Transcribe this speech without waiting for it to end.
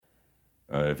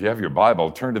If you have your Bible,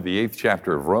 turn to the 8th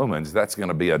chapter of Romans. That's going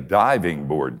to be a diving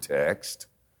board text,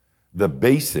 the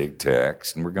basic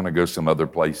text, and we're going to go some other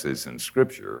places in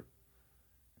Scripture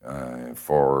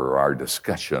for our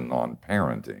discussion on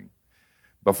parenting.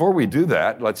 Before we do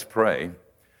that, let's pray.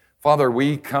 Father,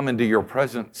 we come into your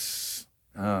presence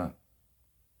not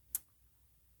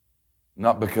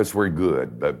because we're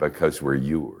good, but because we're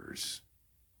yours.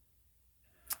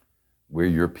 We're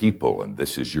your people, and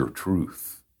this is your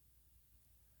truth.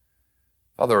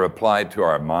 Father, apply it to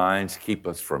our minds. Keep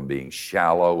us from being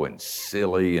shallow and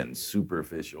silly and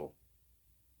superficial.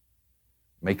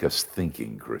 Make us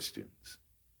thinking Christians.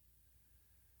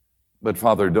 But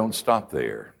Father, don't stop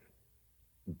there.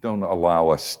 Don't allow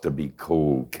us to be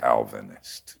cold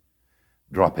Calvinists.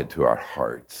 Drop it to our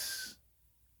hearts.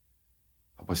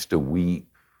 Help us to weep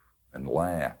and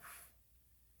laugh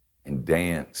and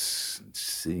dance and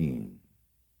sing.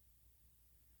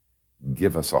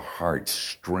 Give us a heart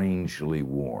strangely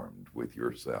warmed with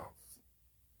yourself.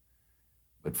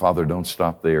 But Father, don't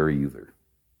stop there either.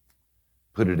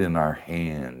 Put it in our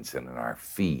hands and in our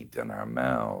feet and our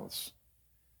mouths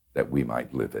that we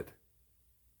might live it.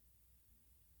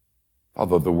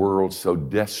 Father, the world so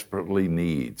desperately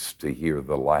needs to hear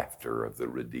the laughter of the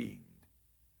redeemed.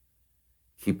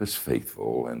 Keep us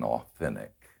faithful and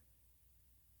authentic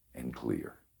and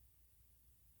clear.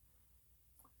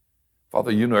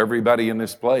 Father, you know everybody in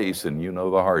this place, and you know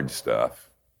the hard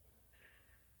stuff.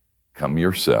 Come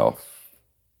yourself.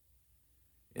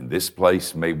 In this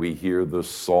place, may we hear the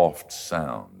soft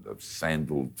sound of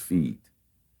sandaled feet.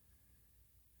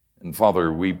 And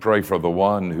Father, we pray for the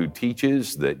one who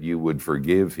teaches that you would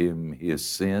forgive him his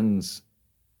sins.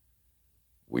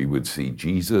 We would see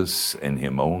Jesus and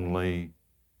him only,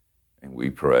 and we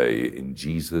pray in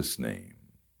Jesus' name.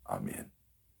 Amen.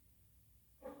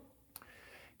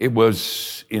 It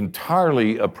was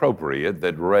entirely appropriate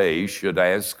that Ray should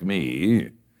ask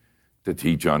me to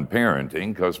teach on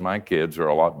parenting because my kids are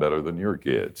a lot better than your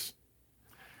kids.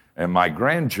 And my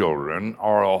grandchildren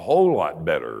are a whole lot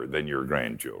better than your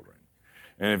grandchildren.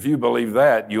 And if you believe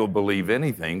that, you'll believe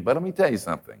anything. But let me tell you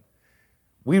something.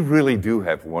 We really do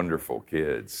have wonderful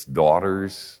kids,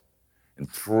 daughters, and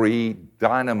 3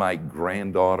 dynamite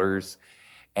granddaughters.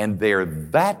 And they're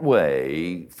that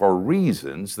way for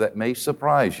reasons that may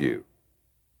surprise you.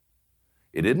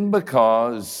 It isn't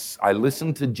because I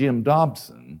listened to Jim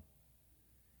Dobson.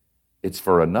 It's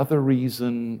for another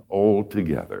reason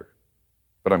altogether.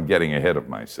 But I'm getting ahead of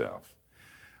myself.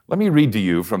 Let me read to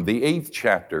you from the 8th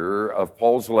chapter of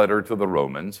Paul's letter to the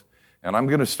Romans, and I'm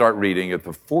going to start reading at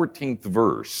the 14th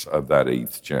verse of that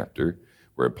 8th chapter,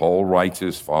 where Paul writes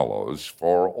as follows,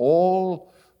 "For all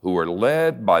who are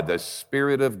led by the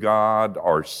Spirit of God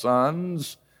are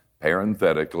sons,"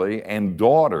 parenthetically, "and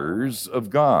daughters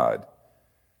of God.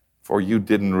 For you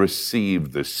didn't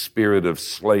receive the spirit of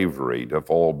slavery to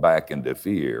fall back into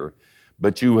fear,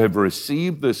 but you have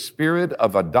received the spirit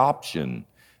of adoption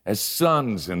as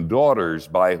sons and daughters,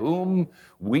 by whom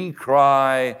we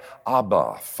cry,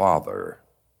 Abba, Father."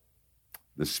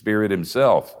 The Spirit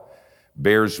himself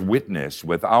bears witness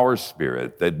with our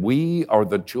spirit that we are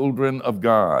the children of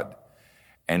God.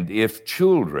 And if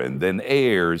children, then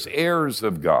heirs, heirs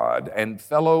of God, and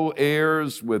fellow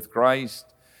heirs with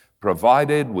Christ,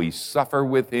 provided we suffer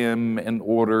with him in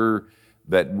order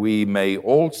that we may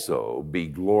also be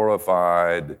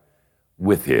glorified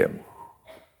with him.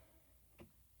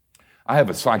 I have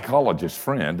a psychologist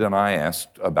friend, and I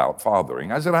asked about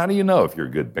fathering. I said, "How do you know if you're a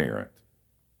good parent?"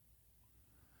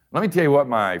 Let me tell you what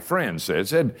my friend said. He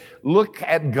said, "Look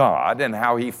at God and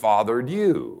how he fathered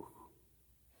you.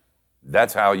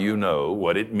 That's how you know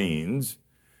what it means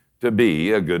to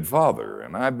be a good father."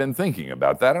 And I've been thinking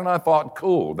about that, and I thought,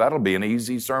 cool, that'll be an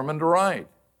easy sermon to write.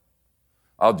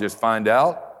 I'll just find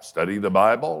out, study the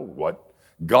Bible, what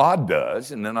God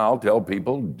does, and then I'll tell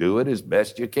people, do it as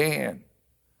best you can.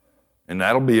 And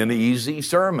that'll be an easy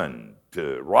sermon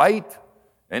to write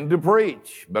and to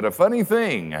preach. But a funny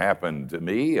thing happened to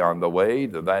me on the way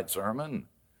to that sermon.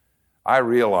 I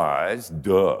realized,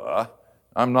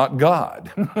 I'm not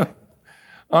God.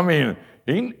 I mean,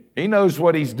 he knows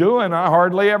what he's doing. I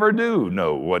hardly ever do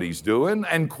know what he's doing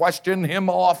and question him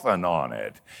often on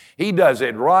it. He does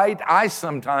it right. I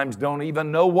sometimes don't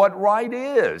even know what right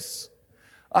is.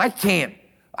 I can't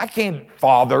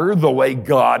father the way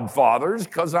God fathers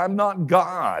because I'm not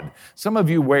God. Some of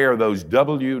you wear those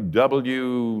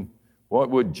JD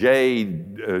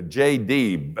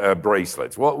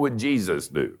bracelets. What would Jesus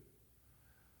do?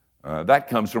 That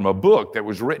comes from a book that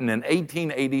was written in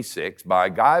 1886 by a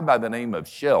guy by the name of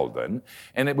Sheldon,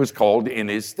 and it was called In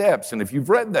His Steps. And if you've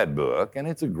read that book, and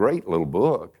it's a great little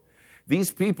book, these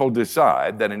people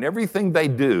decide that in everything they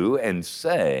do and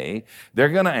say, they're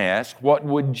going to ask, what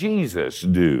would Jesus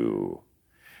do?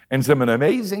 And some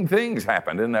amazing things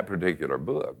happened in that particular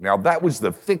book. Now, that was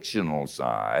the fictional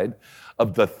side.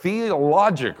 Of the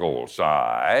theological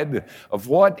side of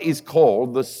what is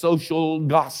called the social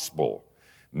gospel.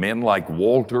 Men like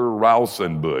Walter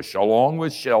Rauschenbusch, along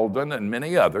with Sheldon and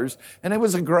many others, and it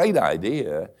was a great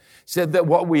idea, said that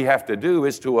what we have to do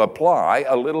is to apply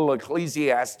a little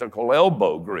ecclesiastical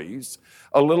elbow grease,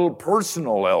 a little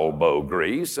personal elbow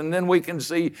grease, and then we can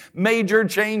see major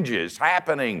changes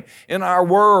happening in our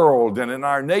world and in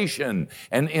our nation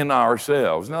and in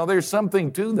ourselves. Now, there's something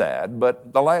to that,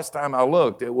 but the last time I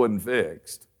looked, it wasn't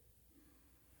fixed.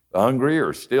 The hungry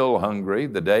are still hungry.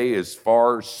 The day is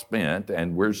far spent,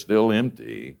 and we're still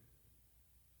empty.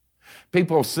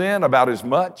 People sin about as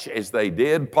much as they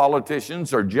did.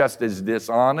 Politicians are just as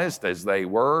dishonest as they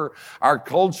were. Our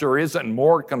culture isn't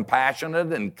more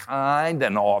compassionate and kind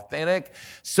and authentic.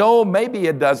 So maybe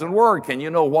it doesn't work. And you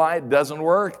know why it doesn't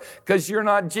work? Because you're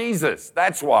not Jesus.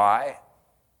 That's why.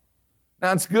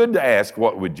 Now, it's good to ask,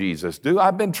 what would Jesus do?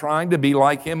 I've been trying to be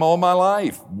like him all my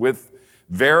life with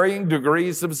varying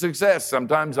degrees of success.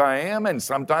 Sometimes I am and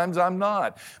sometimes I'm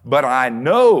not. But I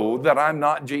know that I'm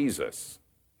not Jesus.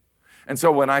 And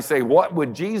so when I say, what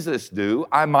would Jesus do?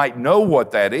 I might know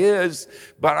what that is,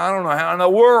 but I don't know how in the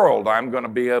world I'm going to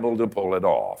be able to pull it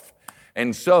off.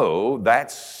 And so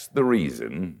that's the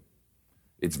reason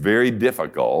it's very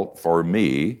difficult for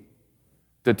me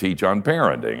to teach on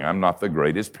parenting. I'm not the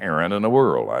greatest parent in the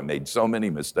world. I made so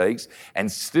many mistakes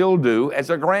and still do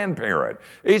as a grandparent.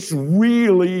 It's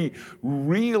really,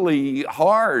 really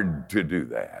hard to do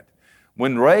that.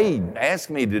 When Ray asked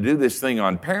me to do this thing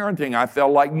on parenting, I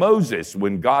felt like Moses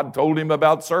when God told him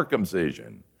about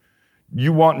circumcision.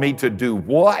 You want me to do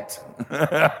what?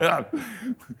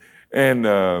 and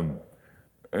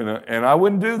I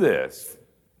wouldn't do this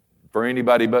for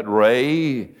anybody but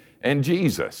Ray and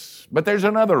Jesus. But there's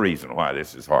another reason why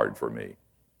this is hard for me.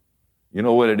 You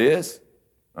know what it is?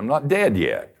 I'm not dead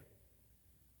yet.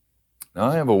 Now,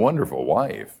 I have a wonderful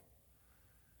wife.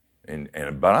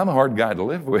 But I'm a hard guy to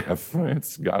live with.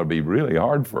 It's got to be really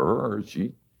hard for her.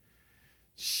 She,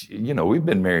 we've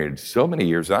been married so many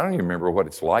years, I don't even remember what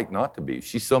it's like not to be.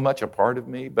 She's so much a part of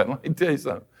me. But let me tell you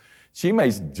something. She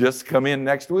may just come in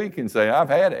next week and say, I've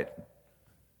had it.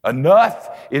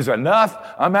 Enough is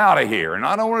enough. I'm out of here. And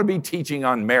I don't want to be teaching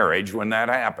on marriage when that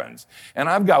happens. And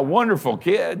I've got wonderful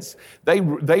kids. They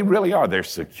really are. They're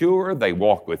secure. They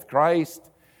walk with Christ.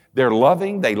 They're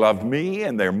loving. They love me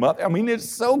and their mother. I mean, it's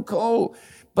so cool.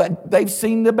 But they've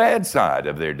seen the bad side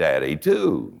of their daddy,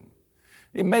 too.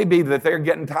 It may be that they're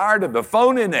getting tired of the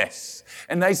phoniness.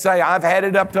 And they say, I've had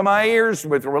it up to my ears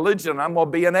with religion. I'm going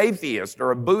to be an atheist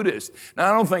or a Buddhist.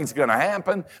 Now, I don't think it's going to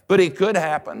happen, but it could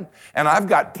happen. And I've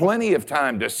got plenty of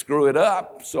time to screw it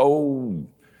up, so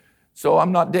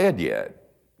I'm not dead yet.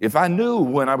 If I knew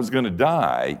when I was going to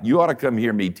die, you ought to come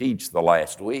hear me teach the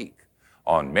last week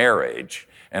on marriage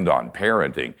and on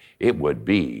parenting. It would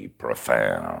be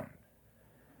profound.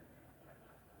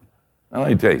 Now, let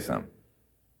me tell you something.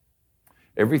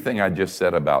 Everything I just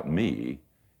said about me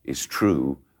is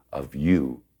true of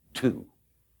you, too.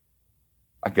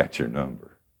 I got your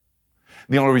number.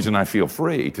 The only reason I feel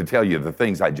free to tell you the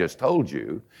things I just told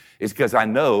you is because I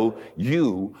know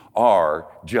you are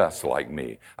just like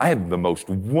me. I have the most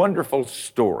wonderful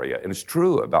story, and it's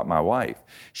true about my wife.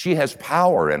 She has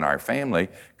power in our family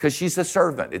because she's a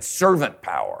servant. It's servant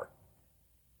power.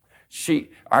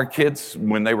 Our kids,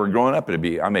 when they were growing up, I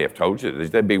may have told you,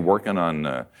 they'd be working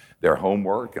on their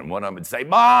homework, and one of them would say,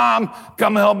 Mom,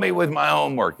 come help me with my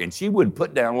homework. And she would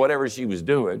put down whatever she was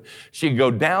doing. She'd go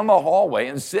down the hallway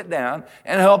and sit down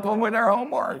and help them with their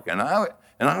homework. And I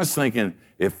was thinking,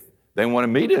 if they wanted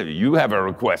me to, you have a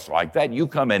request like that, you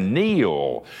come and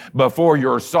kneel before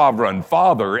your sovereign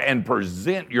Father and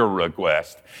present your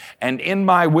request. And in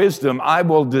my wisdom, I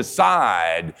will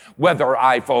decide whether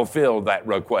I fulfill that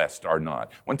request or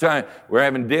not. One time, we're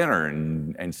having dinner,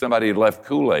 and somebody had left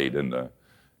Kool-Aid in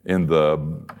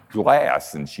the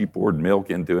glass, and she poured milk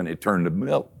into it, and it turned the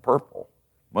milk purple.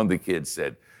 One of the kids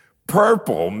said,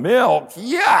 "Purple milk?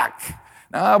 Yuck!"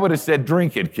 Now, I would have said,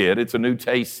 "Drink it, kid. It's a new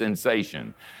taste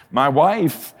sensation." My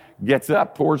wife gets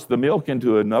up, pours the milk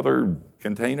into another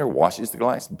container, washes the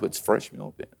glass, and puts fresh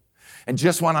milk in. And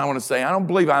just when I want to say, I don't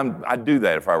believe I'd do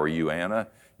that if I were you, Anna.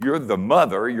 You're the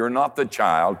mother. You're not the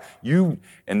child.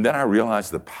 And then I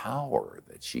realized the power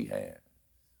that she has.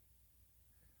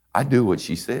 I do what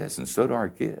she says, and so do our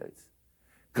kids,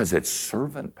 because it's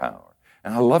servant power.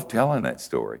 And I love telling that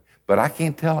story, but I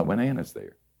can't tell it when Anna's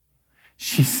there.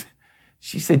 She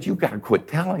said, "You've got to quit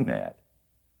telling that."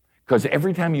 Because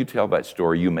every time you tell that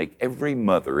story, you make every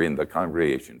mother in the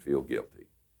congregation feel guilty.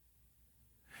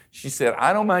 She said,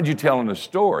 I don't mind you telling the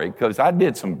story because I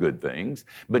did some good things,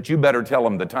 but you better tell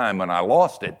them the time when I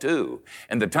lost it too,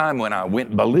 and the time when I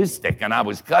went ballistic and I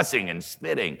was cussing and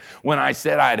spitting, when I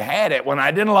said I'd had it, when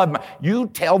I didn't love my... You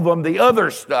tell them the other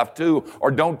stuff too,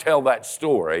 or don't tell that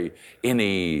story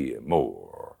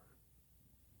anymore.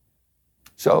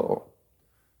 So,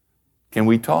 can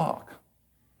we talk?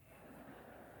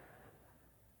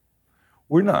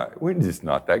 We're just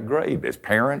not that great. As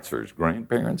parents or as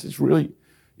grandparents, it's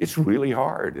really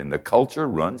hard, and the culture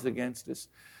runs against us.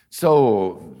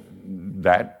 So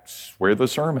that's where the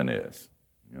sermon is.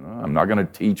 I'm not going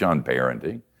to teach on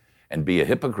parenting and be a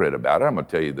hypocrite about it. I'm going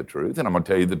to tell you the truth, and I'm going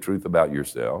to tell you the truth about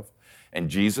yourself. And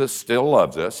Jesus still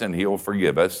loves us, and he'll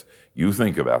forgive us. You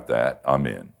think about that.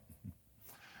 Amen.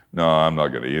 No, I'm not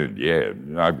going to end.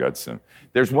 Yeah, I've got some.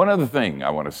 There's one other thing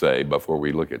I want to say before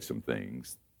we look at some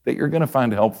things that you're going to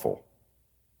find helpful.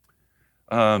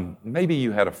 Maybe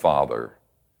you had a father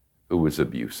who was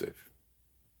abusive,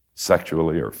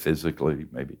 sexually or physically,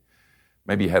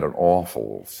 maybe you had an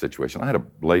awful situation. I had a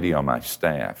lady on my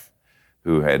staff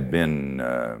who had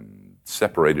been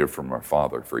separated from her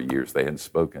father for years. They hadn't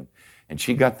spoken, and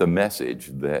she got the message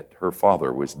that her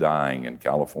father was dying in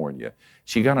California.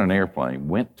 She got on an airplane,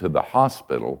 went to the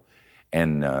hospital,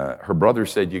 and her brother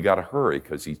said, you got to hurry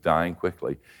because he's dying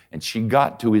quickly. And she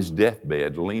got to his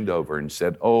deathbed, leaned over and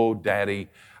said, oh, Daddy,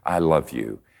 I love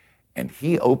you. And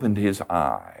he opened his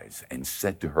eyes and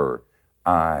said to her,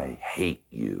 I hate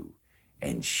you.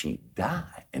 And she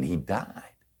died, and he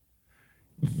died.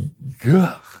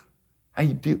 Ugh. How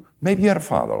you do? Maybe you had a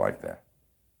father like that.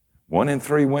 1 in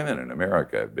 3 women in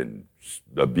America have been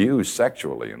abused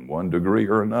sexually in one degree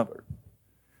or another.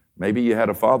 Maybe you had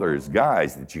a father as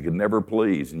guys that you could never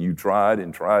please, and you tried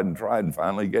and tried and tried and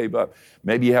finally gave up.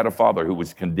 Maybe you had a father who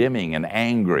was condemning and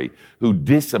angry, who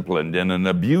disciplined in an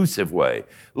abusive way.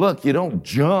 Look, you don't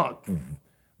junk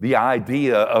the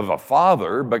idea of a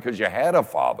father because you had a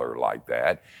father like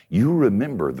that. You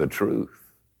remember the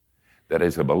truth that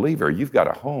as a believer, you've got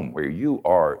a home where you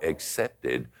are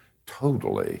accepted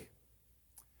totally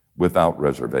without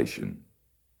reservation.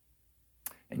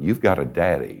 And you've got a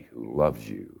daddy who loves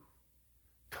you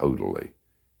totally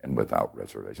and without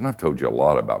reservation. I've told you a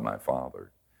lot about my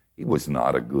father. He was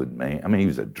not a good man. I mean, he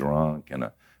was a drunk and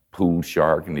a pool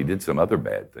shark, and he did some other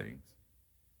bad things.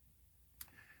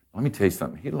 Let me tell you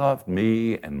something. He loved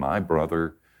me and my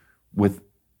brother with,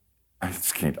 I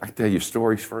can tell you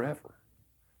stories forever.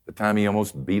 The time he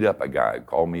almost beat up a guy,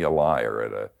 called me a liar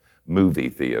at a movie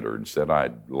theater and said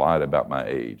I'd lied about my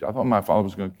age. I thought my father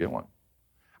was going to kill him.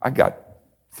 I got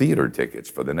theater tickets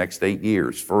for the next 8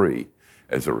 years free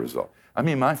as a result. I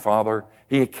mean, my father,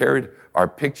 he had carried our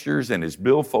pictures in his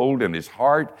billfold in his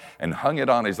heart and hung it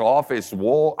on his office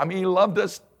wall. I mean, he loved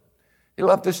us. He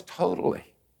loved us totally.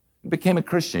 He became a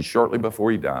Christian shortly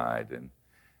before he died.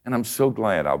 And I'm so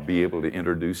glad I'll be able to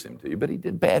introduce him to you. But he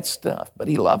did bad stuff, but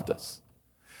he loved us.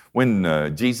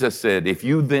 When Jesus said, if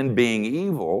you then being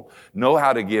evil know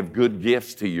how to give good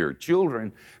gifts to your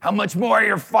children, how much more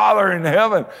your Father in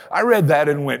heaven? I read that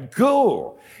and went,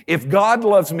 cool. If God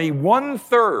loves me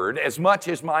 1/3 as much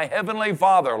as my heavenly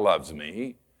Father loves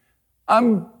me,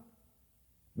 I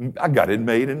got it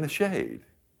made in the shade.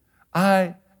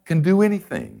 I can do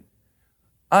anything.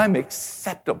 I'm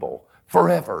acceptable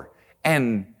forever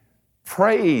and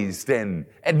praised and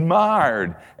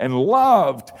admired and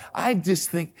loved. I just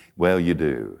think, well, you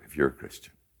do if you're a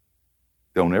Christian.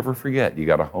 Don't ever forget you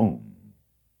got a home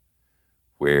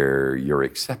where you're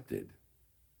accepted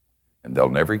and they'll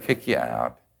never kick you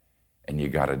out, and you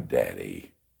got a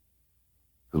daddy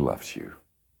who loves you.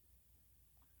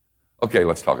 Okay,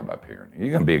 let's talk about parenting. You're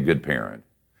going to be a good parent.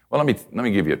 Well, let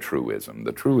me give you a truism.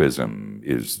 The truism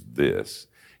is this.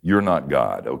 You're not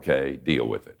God, okay? Deal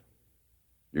with it.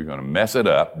 You're going to mess it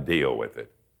up, deal with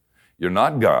it. You're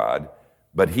not God,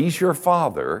 but He's your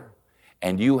Father,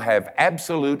 and you have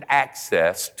absolute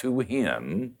access to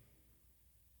Him,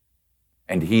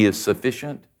 and He is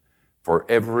sufficient for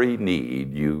every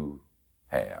need you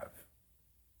have.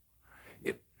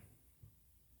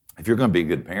 If you're going to be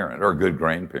a good parent or a good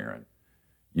grandparent,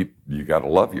 you got to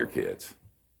love your kids.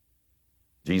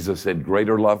 Jesus said,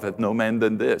 greater love hath no man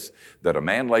than this, that a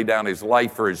man lay down his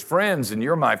life for his friends, and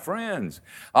you're my friends.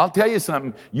 I'll tell you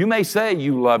something. You may say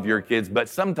you love your kids, but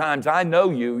sometimes I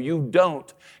know you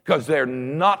don't, because they're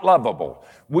not lovable.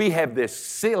 We have this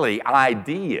silly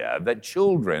idea that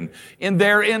children, in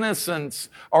their innocence,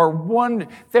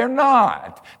 they're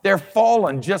not. They're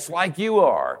fallen just like you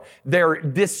are. They're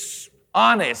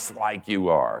honest like you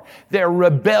are. They're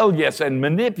rebellious and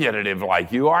manipulative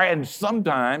like you are. And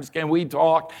sometimes, can we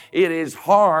talk, it is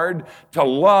hard to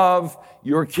love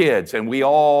your kids. And we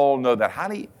all know that.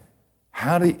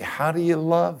 How do you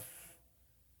love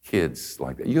kids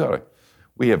like that?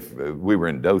 We were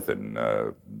in Dothan,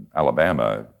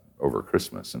 Alabama over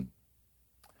Christmas, and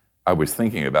I was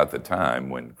thinking about the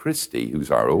time when Christy, who's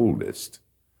our oldest,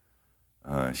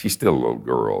 she's still a little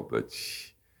girl, but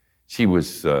she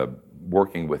was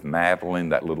working with Madeline,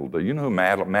 that little, you know,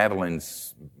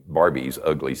 Madeline's Barbie's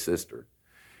ugly sister.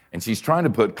 And she's trying to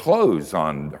put clothes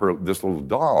on this little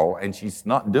doll, and she's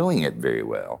not doing it very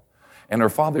well. And her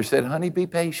father said, honey, be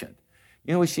patient.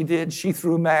 You know what she did? She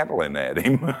threw Madeline at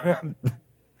him.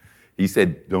 He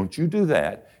said, don't you do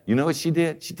that. You know what she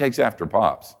did? She takes after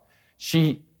Pops.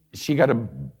 She got a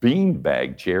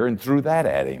beanbag chair and threw that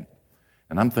at him.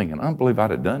 And I'm thinking, I don't believe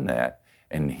I'd have done that.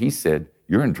 And he said,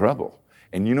 you're in trouble.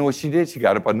 And you know what she did? She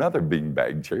got up another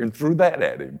beanbag chair and threw that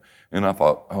at him. And I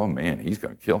thought, oh man, he's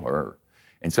going to kill her.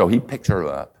 And so he picks her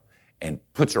up and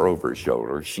puts her over his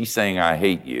shoulder. She's saying, I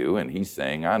hate you. And he's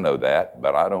saying, I know that,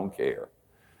 but I don't care.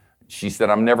 She said,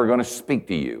 I'm never going to speak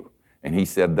to you. And he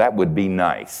said, that would be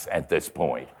nice at this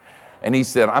point. And he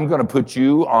said, I'm going to put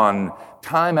you on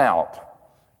timeout.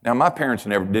 Now, my parents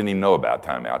didn't even know about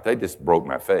timeout. They just broke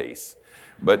my face.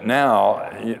 But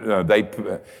now, you know, they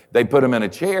put him in a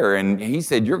chair, and he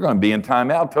said, you're going to be in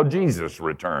timeout till Jesus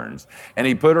returns. And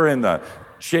he put her in the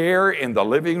chair in the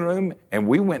living room, and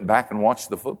we went back and watched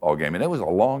the football game. And it was a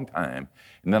long time.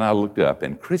 And then I looked up,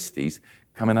 and Christy's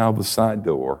coming out of the side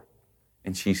door,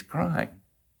 and she's crying.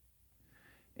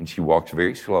 And she walks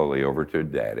very slowly over to her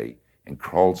daddy and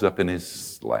crawls up in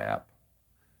his lap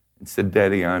and said,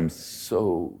 Daddy, I'm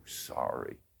so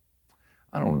sorry.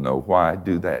 I don't know why I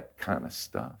do that kind of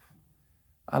stuff.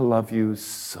 I love you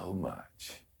so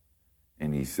much.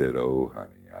 And he said, oh,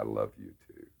 honey, I love you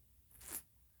too.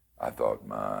 I thought,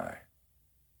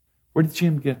 where did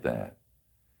Jim get that?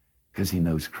 Because he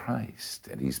knows Christ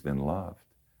and he's been loved,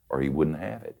 or he wouldn't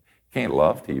have it. Can't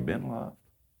love till you've been loved.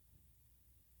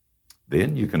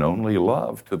 Then you can only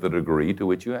love to the degree to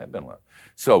which you have been loved.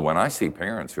 So when I see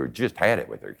parents who just had it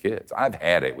with their kids, I've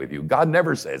had it with you. God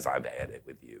never says I've had it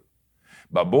with you.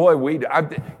 But boy,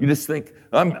 you just think,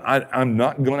 I'm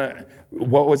not going to,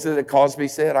 what was it that Cosby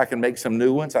said? I can make some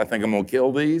new ones. I think I'm going to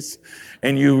kill these.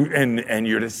 And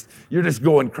you're just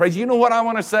going crazy. You know what I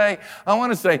want to say? I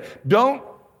want to say, don't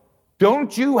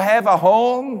you have a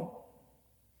home?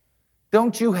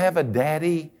 Don't you have a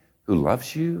daddy who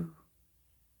loves you?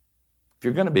 If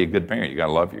you're going to be a good parent, you got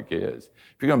to love your kids.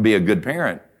 If you're going to be a good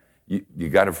parent, you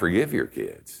got to forgive your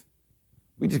kids.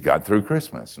 We just got through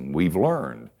Christmas and we've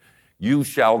learned. You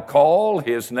shall call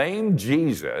his name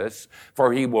Jesus,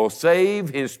 for he will save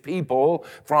his people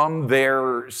from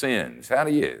their sins. How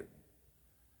do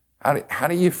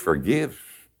you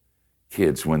forgive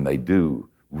kids when they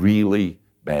do really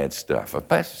bad stuff,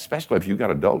 especially if you've got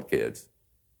adult kids?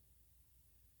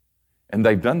 And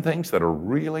they've done things that are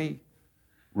really,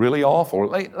 really awful.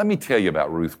 Let me tell you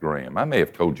about Ruth Graham. I may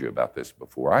have told you about this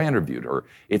before. I interviewed her.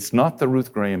 It's not the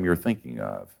Ruth Graham you're thinking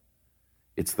of.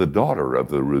 It's the daughter of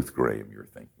the Ruth Graham you're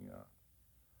thinking of.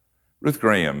 Ruth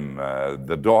Graham,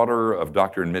 the daughter of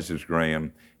Dr. and Mrs.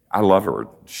 Graham, I love her.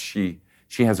 She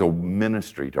has a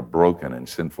ministry to broken and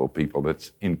sinful people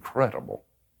that's incredible.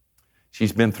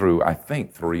 She's been through, I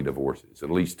think, 3 divorces,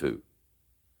 at least 2.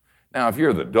 Now, if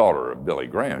you're the daughter of Billy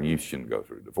Graham, you shouldn't go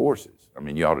through divorces. I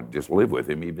mean, you ought to just live with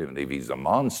him, even if he's a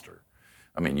monster.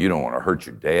 I mean, you don't want to hurt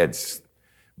your dad's.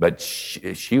 But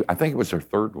she, I think it was her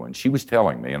 3rd one. She was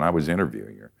telling me, and I was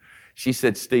interviewing her. She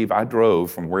said, Steve, I drove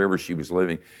from wherever she was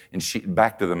living and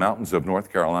back to the mountains of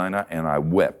North Carolina, and I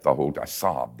wept the whole time. I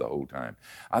sobbed the whole time.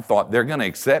 I thought, they're going to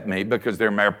accept me because they're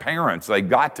my parents. They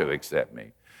got to accept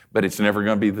me. But it's never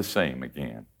going to be the same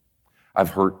again.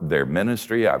 I've hurt their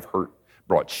ministry.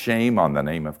 Brought shame on the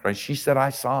name of Christ. She said, I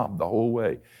sobbed the whole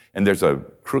way. And there's a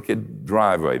crooked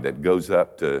driveway that goes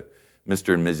up to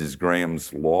Mr. and Mrs.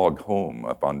 Graham's log home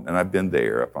and I've been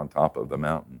there up on top of the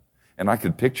mountain. And I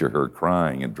could picture her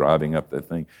crying and driving up the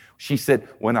thing. She said,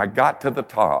 when I got to the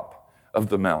top of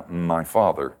the mountain, my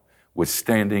father was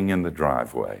standing in the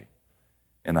driveway.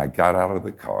 And I got out of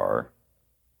the car,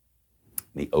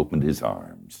 and he opened his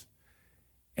arms,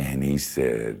 and he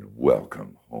said,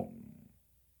 welcome home.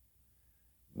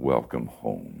 Welcome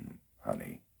home,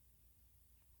 honey.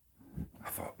 I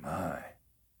thought, my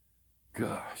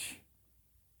gosh.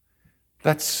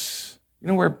 You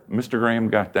know where Mr. Graham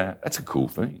got that? That's a cool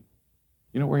thing.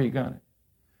 You know where he got it?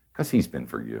 Because he's been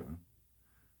forgiven.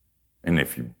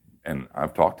 And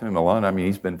I've talked to him a lot. I mean,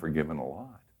 he's been forgiven a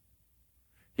lot.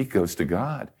 He goes to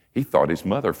God. He thought his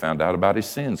mother found out about his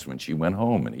sins when she went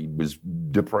home, and he was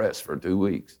depressed for 2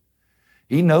 weeks.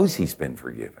 He knows he's been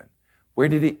forgiven.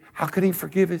 How could he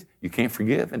forgive us? You can't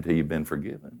forgive until you've been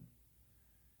forgiven.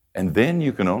 And then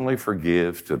you can only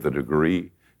forgive to the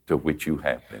degree to which you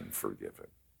have been forgiven.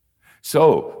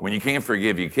 So, when you can't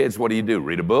forgive your kids, what do?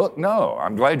 Read a book? No,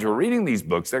 I'm glad you're reading these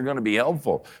books. They're going to be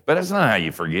helpful. But that's not how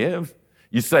you forgive.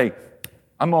 You say,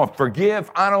 I'm going to forgive,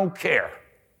 I don't care.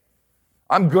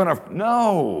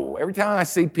 No. Every time I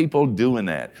see people doing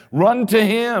that, run to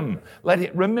Him.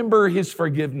 Remember His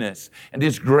forgiveness and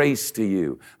His grace to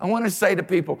you. I want to say to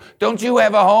people, don't you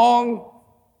have a home?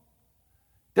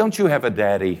 Don't you have a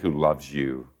daddy who loves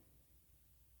you?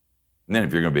 And then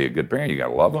if you're going to be a good parent, you got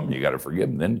to love them, you got to forgive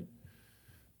them. Then,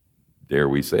 dare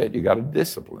we say it, you got to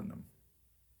discipline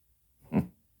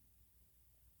them.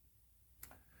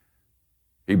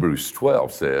 Hebrews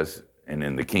 12 says, and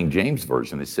in the King James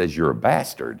Version, it says you're a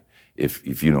bastard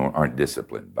if you aren't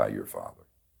disciplined by your father.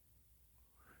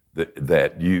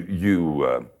 That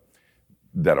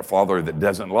a father that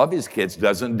doesn't love his kids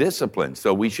doesn't discipline.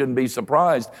 So we shouldn't be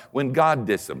surprised when God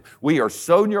disciplines. We are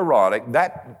so neurotic.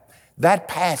 That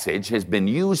passage has been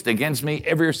used against me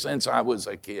ever since I was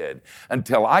a kid,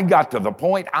 until I got to the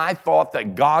point I thought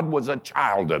that God was a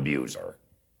child abuser.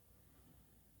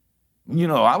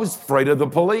 I was afraid of the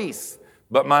police.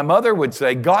 But my mother would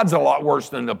say, God's a lot worse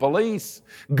than the police.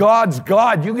 God's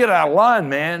God. You get out of line,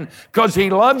 man. Because He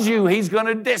loves you, He's going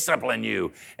to discipline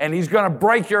you. And He's going to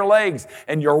break your legs.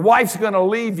 And your wife's going to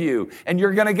leave you. And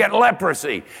you're going to get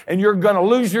leprosy. And you're going to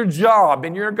lose your job.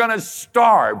 And you're going to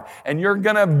starve. And you're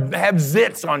going to have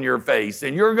zits on your face.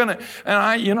 And you're going to,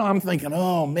 I'm thinking,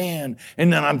 oh, man.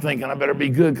 And then I'm thinking, I better be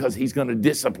good because He's going to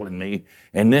discipline me.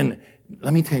 And then,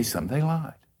 let me tell you something, they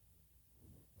lied.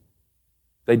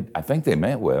 I think they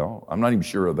meant well. I'm not even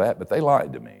sure of that, but they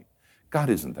lied to me. God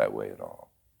isn't that way at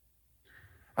all.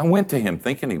 I went to Him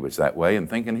thinking He was that way and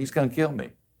thinking He's going to kill me.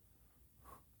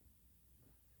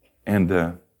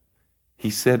 And He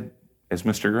said, as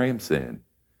Mr. Graham said,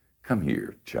 come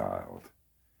here, child.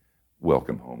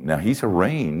 Welcome home. Now, He's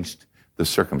arranged the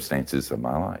circumstances of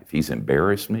my life. He's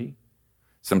embarrassed me.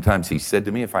 Sometimes He said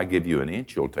to me, if I give you an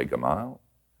inch, you'll take a mile.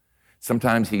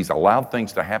 Sometimes He's allowed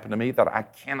things to happen to me that I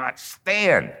cannot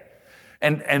stand.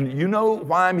 And you know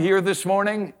why I'm here this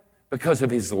morning? Because of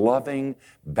His loving,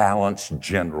 balanced,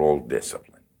 general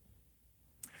discipline.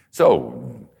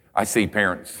 So I see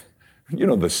parents,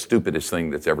 the stupidest thing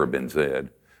that's ever been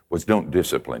said was don't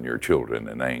discipline your children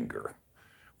in anger.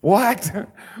 What?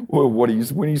 Well, when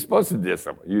are you supposed to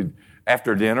discipline? You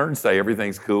after dinner and say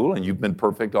everything's cool and you've been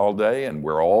perfect all day and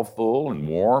we're all full and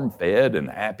warm, fed and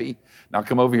happy. Now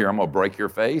come over here, I'm going to break your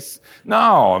face.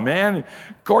 No, man.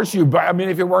 Of course if you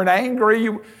weren't angry,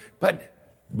 but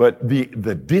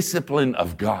the discipline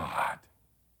of God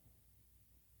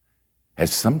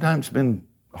has sometimes been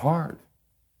hard.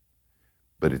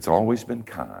 But it's always been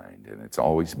kind, and it's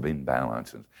always been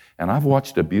balanced. And I've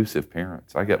watched abusive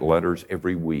parents. I get letters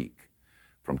every week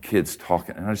from kids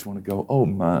talking, and I just want to go, oh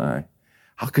my,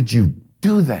 how could you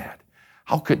do that?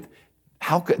 How could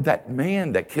that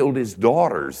man that killed his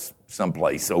daughters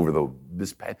someplace over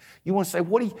this past, you want to say,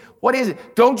 what is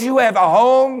it? Don't you have a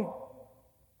home?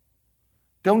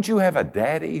 Don't you have a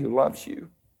daddy who loves you?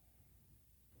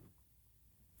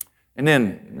 And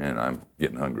I'm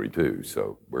getting hungry too,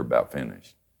 so we're about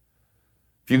finished.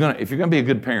 If you're gonna be a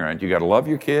good parent, you got to love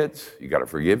your kids, you got to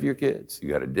forgive your kids, you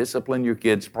got to discipline your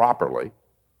kids properly,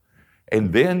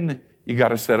 and then you got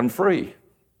to set them free.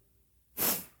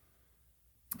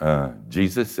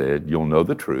 Jesus said, "You'll know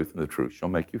the truth, and the truth shall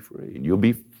make you free, and you'll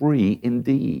be free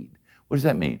indeed." What does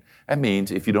that mean? That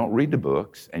means if you don't read the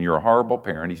books and you're a horrible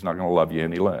parent, He's not going to love you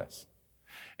any less.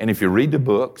 And if you read the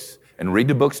books and read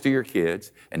the books to your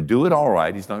kids and do it all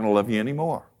right, He's not going to love you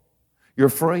anymore. You're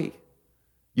free.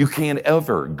 You can't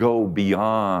ever go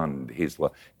beyond His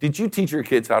love. Did you teach your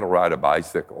kids how to ride a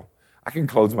bicycle? I can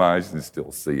close my eyes and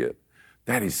still see it.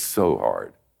 That is so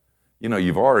hard.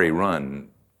 You've already run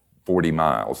 40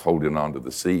 miles holding onto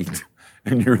the seat,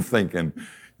 and you're thinking,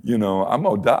 I'm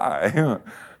going to die.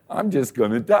 I'm just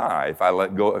going to die if I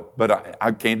let go. But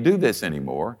I can't do this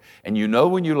anymore. And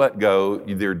when you let go,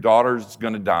 your daughter's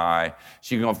going to die.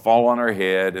 She's going to fall on her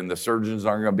head, and the surgeons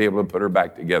aren't going to be able to put her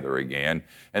back together again.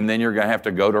 And then you're going to have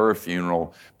to go to her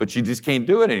funeral. But you just can't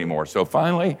do it anymore. So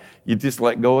finally, you just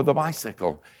let go of the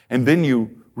bicycle. And then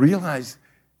you realize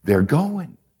they're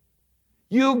going.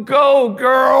 You go,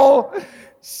 girl.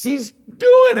 She's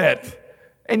doing it.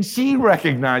 And she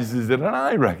recognizes it, and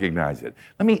I recognize it.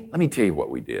 Let me tell you what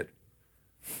we did.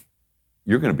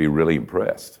 You're going to be really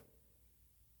impressed.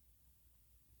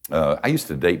 I used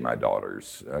to date my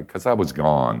daughters because I was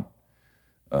gone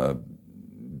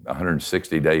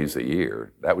 160 days a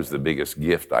year. That was the biggest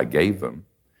gift I gave them.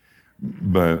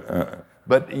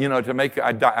 But you know,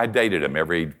 I dated them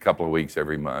every couple of weeks,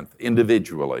 every month,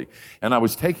 individually. And I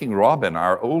was taking Robin,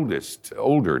 our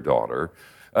older daughter,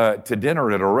 to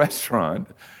dinner at a restaurant,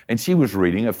 and she was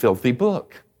reading a filthy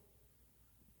book.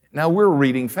 Now, we're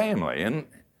reading family, and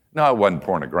no, it wasn't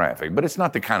pornographic, but it's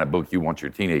not the kind of book you want your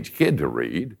teenage kid to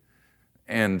read.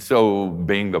 And so,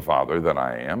 being the father that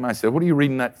I am, I said, what are you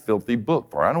reading that filthy book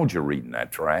for? I don't want you reading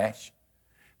that trash.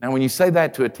 Now, when you say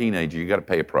that to a teenager, you got to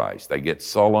pay a price. They get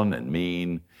sullen and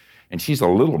mean, and she's a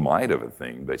little mite of a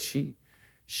thing, but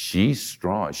she's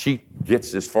strong. She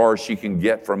gets as far as she can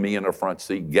get from me in the front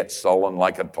seat, gets sullen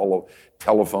like a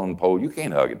telephone pole. You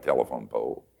can't hug a telephone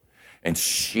pole. And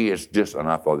she is just, and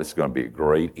I thought this is going to be a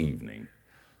great evening.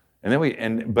 And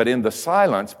then but in the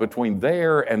silence between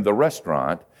there and the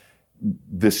restaurant,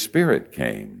 the Spirit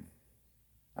came.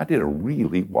 I did a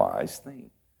really wise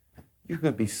thing. You're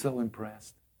going to be so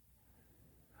impressed.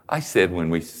 I said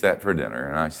when we sat for dinner,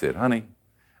 and I said, honey,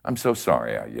 I'm so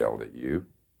sorry I yelled at you.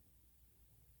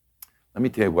 Let me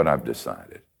tell you what I've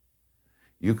decided.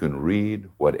 You can read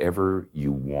whatever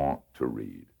you want to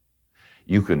read.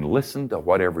 You can listen to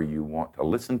whatever you want to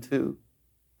listen to.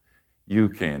 You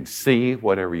can see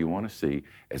whatever you want to see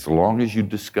as long as you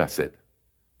discuss it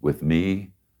with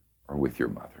me or with your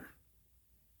mother.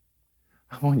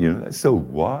 I want you to know, that's so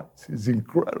wise. It's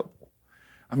incredible.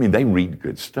 I mean, they read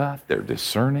good stuff. They're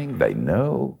discerning. They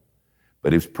know.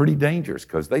 But it's pretty dangerous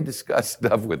because they discuss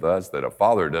stuff with us that a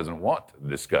father doesn't want to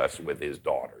discuss with his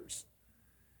daughters.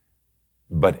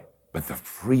 But the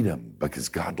freedom, because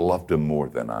God loved them more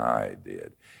than I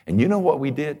did. And you know what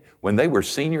we did? When they were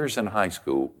seniors in high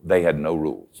school, they had no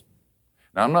rules.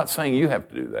 Now, I'm not saying you have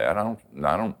to do that.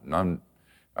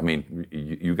 I mean,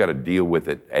 you got to deal with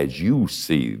it as you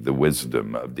see the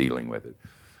wisdom of dealing with it.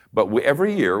 But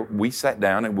every year, we sat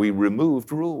down and we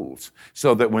removed rules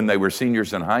so that when they were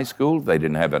seniors in high school, they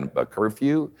didn't have a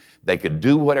curfew. They could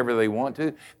do whatever they want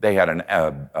to. They had an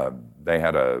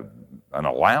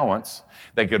allowance.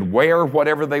 They could wear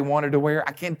whatever they wanted to wear.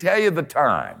 I can't tell you the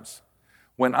times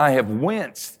when I have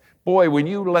winced. Boy, when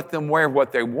you let them wear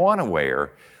what they want to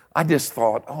wear, I just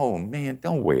thought, oh man,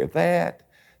 don't wear that.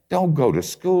 Don't go to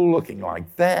school looking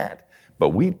like that. But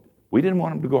we didn't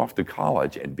want them to go off to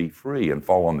college and be free and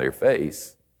fall on their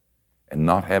face and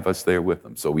not have us there with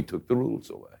them. So we took the rules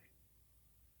away.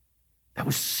 That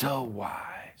was so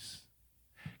wise.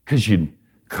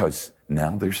 Because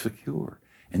now they're secure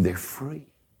and they're free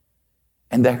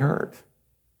and they hurt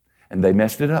and they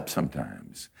messed it up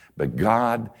sometimes. But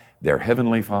God, their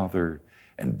heavenly Father,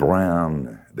 and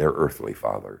Brown, their earthly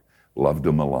father, loved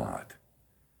them a lot.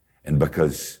 And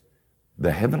because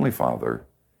the heavenly Father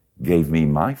gave me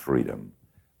my freedom,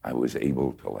 I was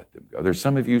able to let them go. There's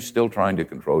some of you still trying to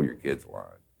control your kids'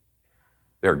 lives.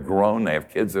 They're grown, they have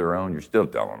kids of their own, you're still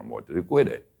telling them what to do. Quit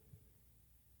it.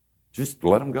 Just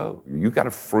let them go. You got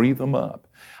to free them up.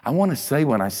 I want to say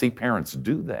when I see parents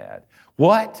do that,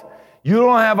 what? You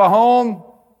don't have a home?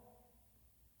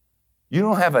 You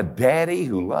don't have a daddy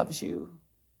who loves you?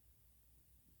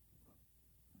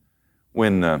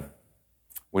 When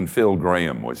Phil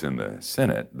Graham was in the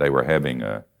Senate, they were having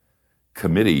a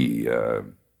committee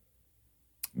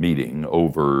meeting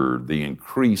over the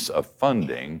increase of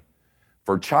funding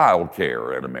for child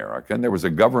care in America. And there was a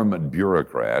government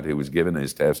bureaucrat who was giving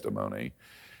his testimony.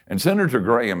 And Senator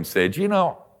Graham said, you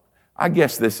know, I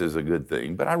guess this is a good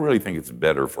thing, but I really think it's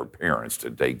better for parents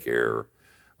to take care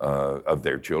of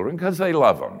their children because they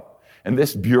love them. And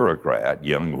this bureaucrat,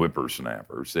 young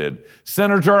whippersnapper, said,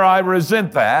 Senator, I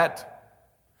resent that.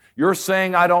 You're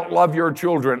saying I don't love your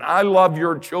children. I love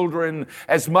your children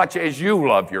as much as you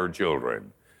love your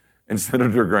children. And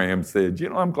Senator Graham said, you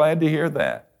know, I'm glad to hear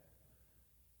that.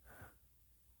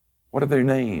 What are their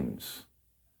names?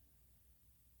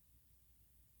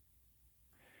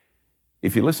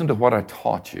 If you listen to what I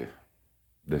taught you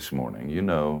this morning, you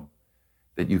know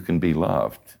that you can be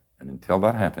loved. And until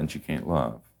that happens, you can't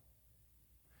love.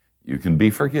 You can be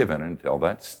forgiven. Until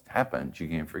that's happened, you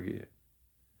can't forgive.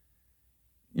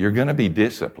 You're going to be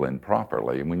disciplined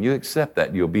properly. And when you accept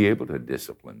that, you'll be able to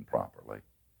discipline properly.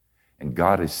 And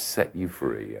God has set you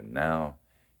free. And now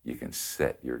you can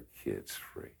set your kids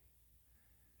free.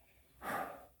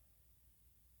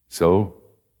 So,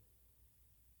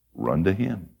 run to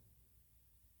Him.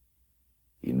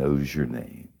 He knows your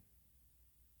name.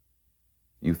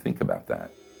 You think about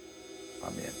that.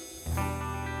 Amen.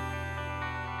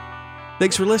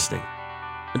 Thanks for listening.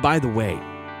 And by the way,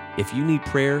 if you need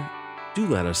prayer, do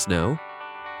let us know.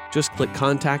 Just click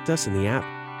Contact Us in the app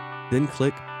then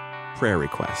click Prayer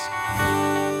Requests.